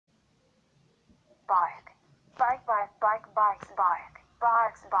bike. Bike, bike, bike, bikes, bike.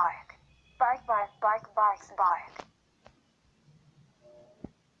 Bikes, bike. Bike, bike, bike, bikes, bike.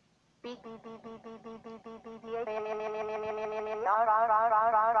 Beep, beep, beep, beep, beep, beep, beep, beep,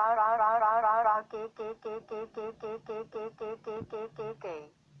 beep,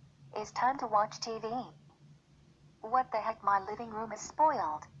 beep. It's time to watch TV. What the heck, my living room is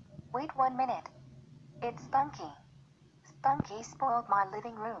spoiled. Wait 1 minute. It's Spunky. Spunky spoiled my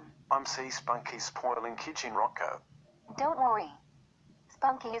living room. I'm Spunky spoiling kitchen Rocko. Don't worry.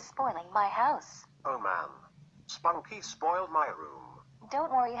 Spunky is spoiling my house. Oh man. Spunky spoiled my room.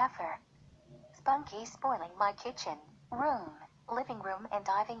 Don't worry, heifer. Spunky spoiling my kitchen, room, living room and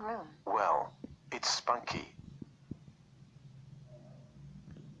diving room. Well, it's Spunky.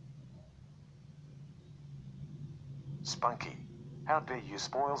 Spunky, how dare you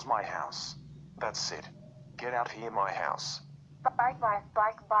spoils my house? That's it. Get out here my house. Bike, bike,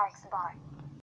 bike, bikes, bike.